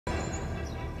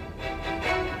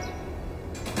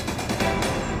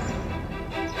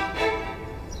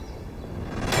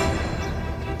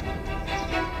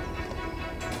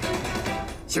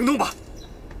行动吧！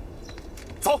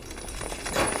走，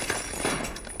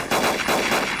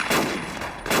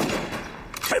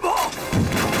开炮！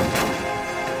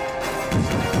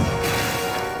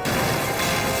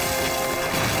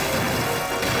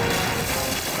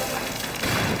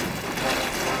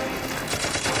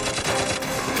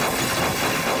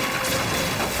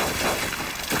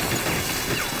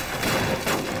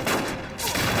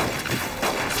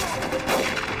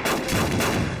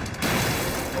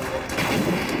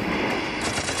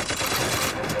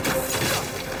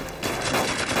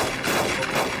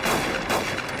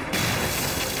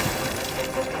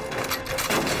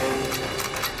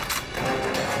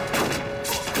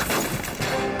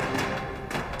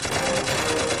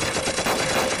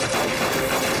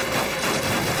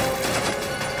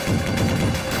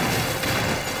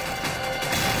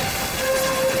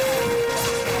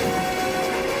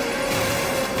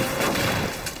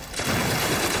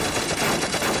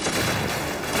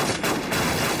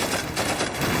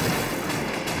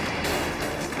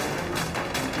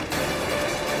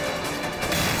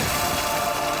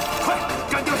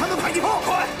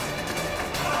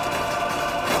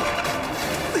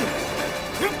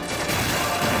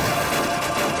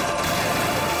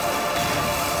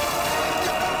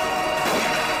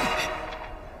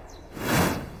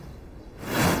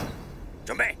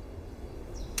 准备，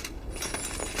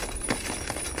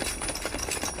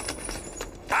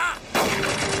打！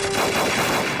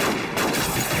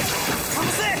放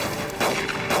肆！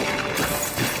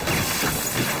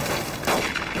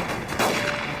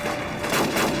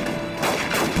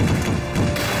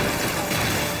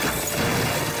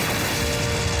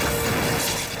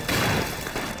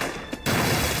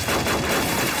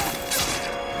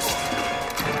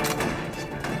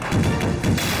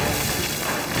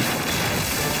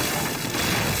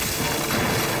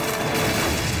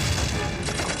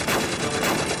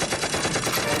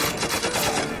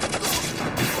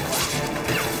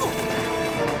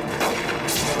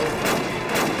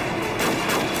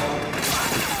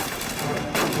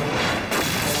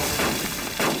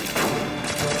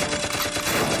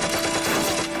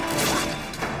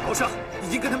老上已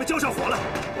经跟他们交上火了，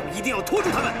我们一定要拖住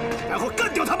他们，然后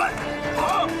干掉他们！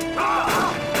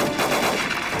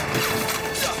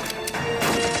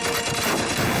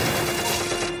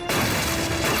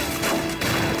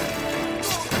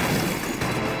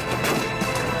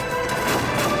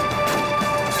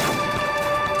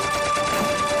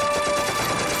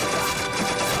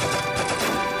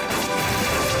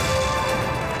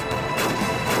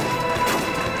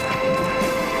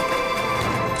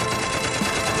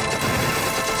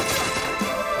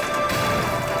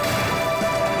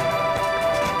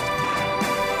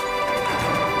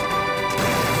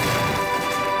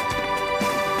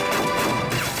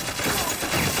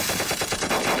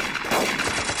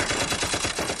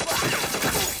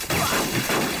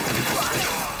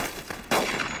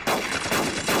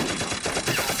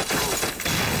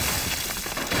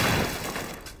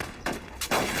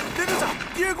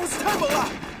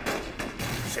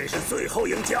谁是最后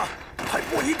赢家还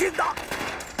不一定呢。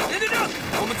连队长，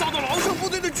我们遭到了敖胜部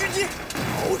队的狙击。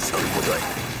敖胜部队，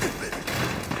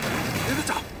连队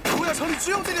长，毒药城里只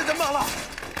有这点人马了。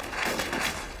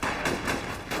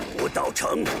武道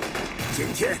城，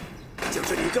今天就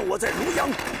是你跟我在庐阳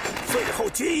最后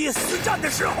决一死战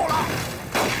的时候了。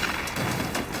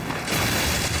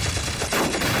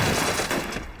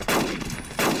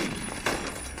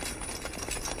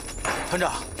 团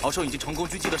长，敖胜已经成功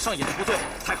狙击了上野的部队。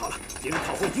太好了，敌人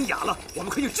炮火已经哑了，我们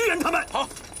可以支援他们。好，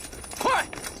快！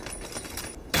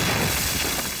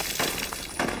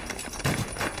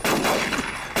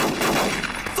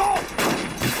走！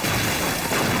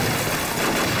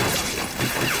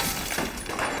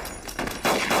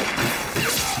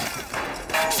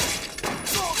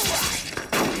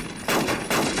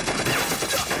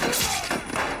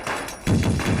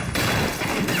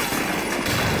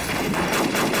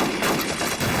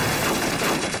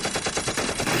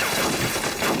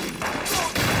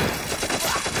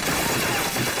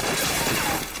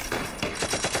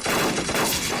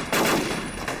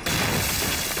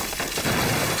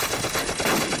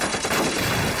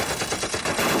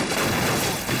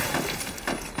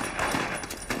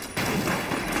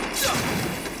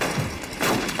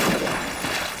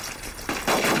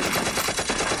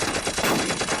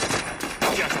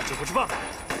不是办法，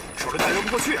手榴弹扔不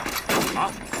过去啊！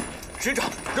啊！师长，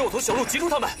让我从小路截住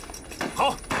他们。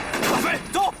好，大飞，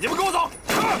走，你们跟我走。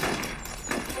快！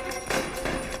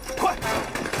快！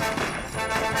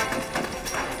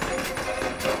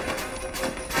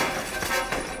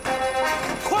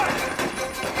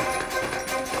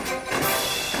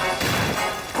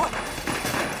快！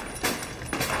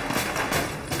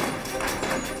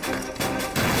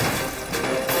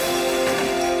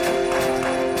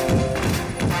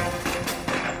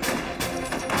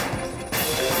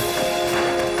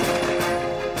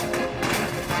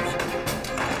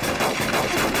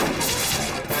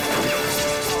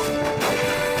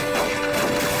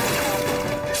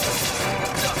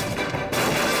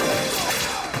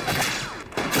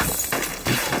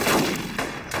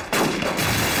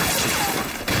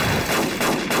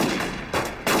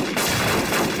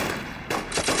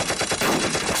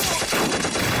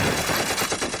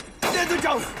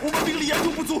长，我们兵力严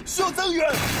重不足，需要增援。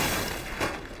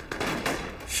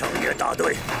上野大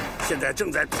队现在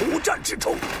正在苦战之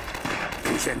中，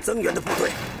离线增援的部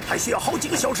队还需要好几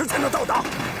个小时才能到达，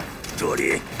这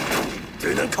里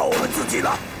只能靠我们自己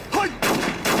了。嗨！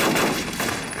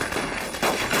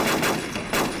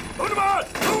同志们，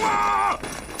冲啊！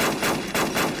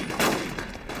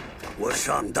我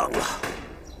上当了，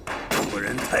中国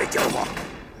人太狡猾，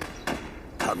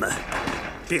他们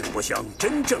并不想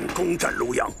真正攻占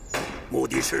庐阳，目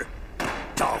的是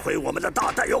炸毁我们的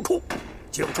大弹药库，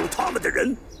救出他们的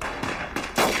人。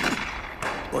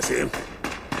不行，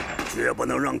绝不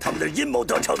能让他们的阴谋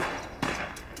得逞。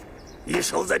你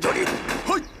守在这里，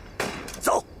嘿，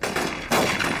走。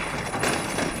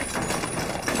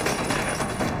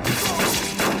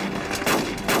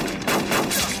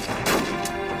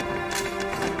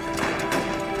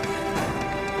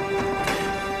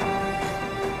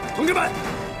同志们，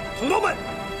同胞们，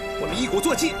我们一鼓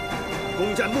作气，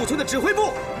攻占木村的指挥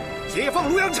部，解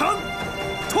放庐阳城，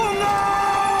冲啊！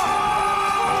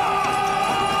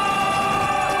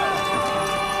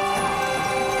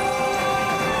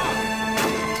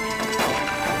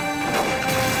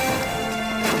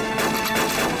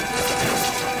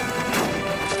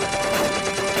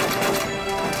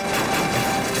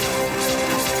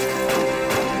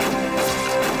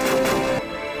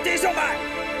弟兄们，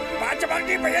把这帮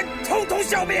日本人统统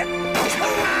消灭！冲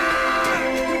啊！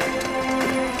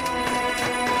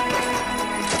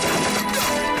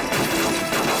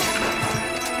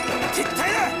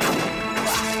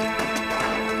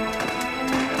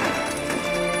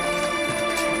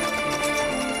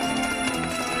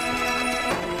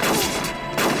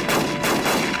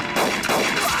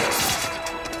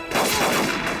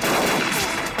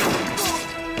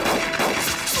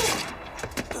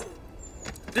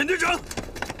连队长，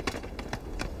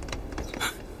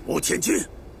吴千军，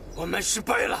我们失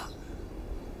败了。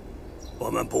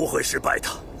我们不会失败的，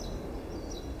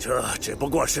这只不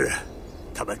过是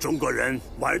他们中国人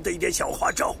玩的一点小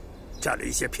花招，占了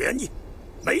一些便宜，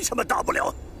没什么大不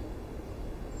了。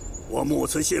我木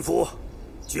村信夫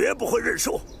绝不会认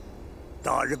输，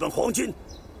大日本皇军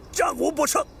战无不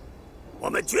胜，我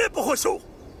们绝不会输。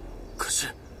可是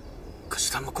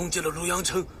他们攻进了庐阳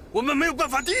城，我们没有办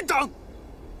法抵挡。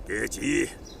别急，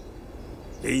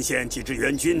临县几支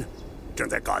援军正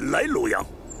在赶来庐阳，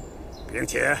并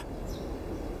且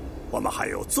我们还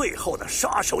有最后的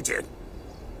杀手锏。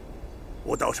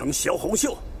武道城萧红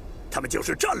秀，他们就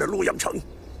是占了庐阳城，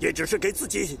也只是给自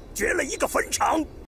己掘了一个坟场。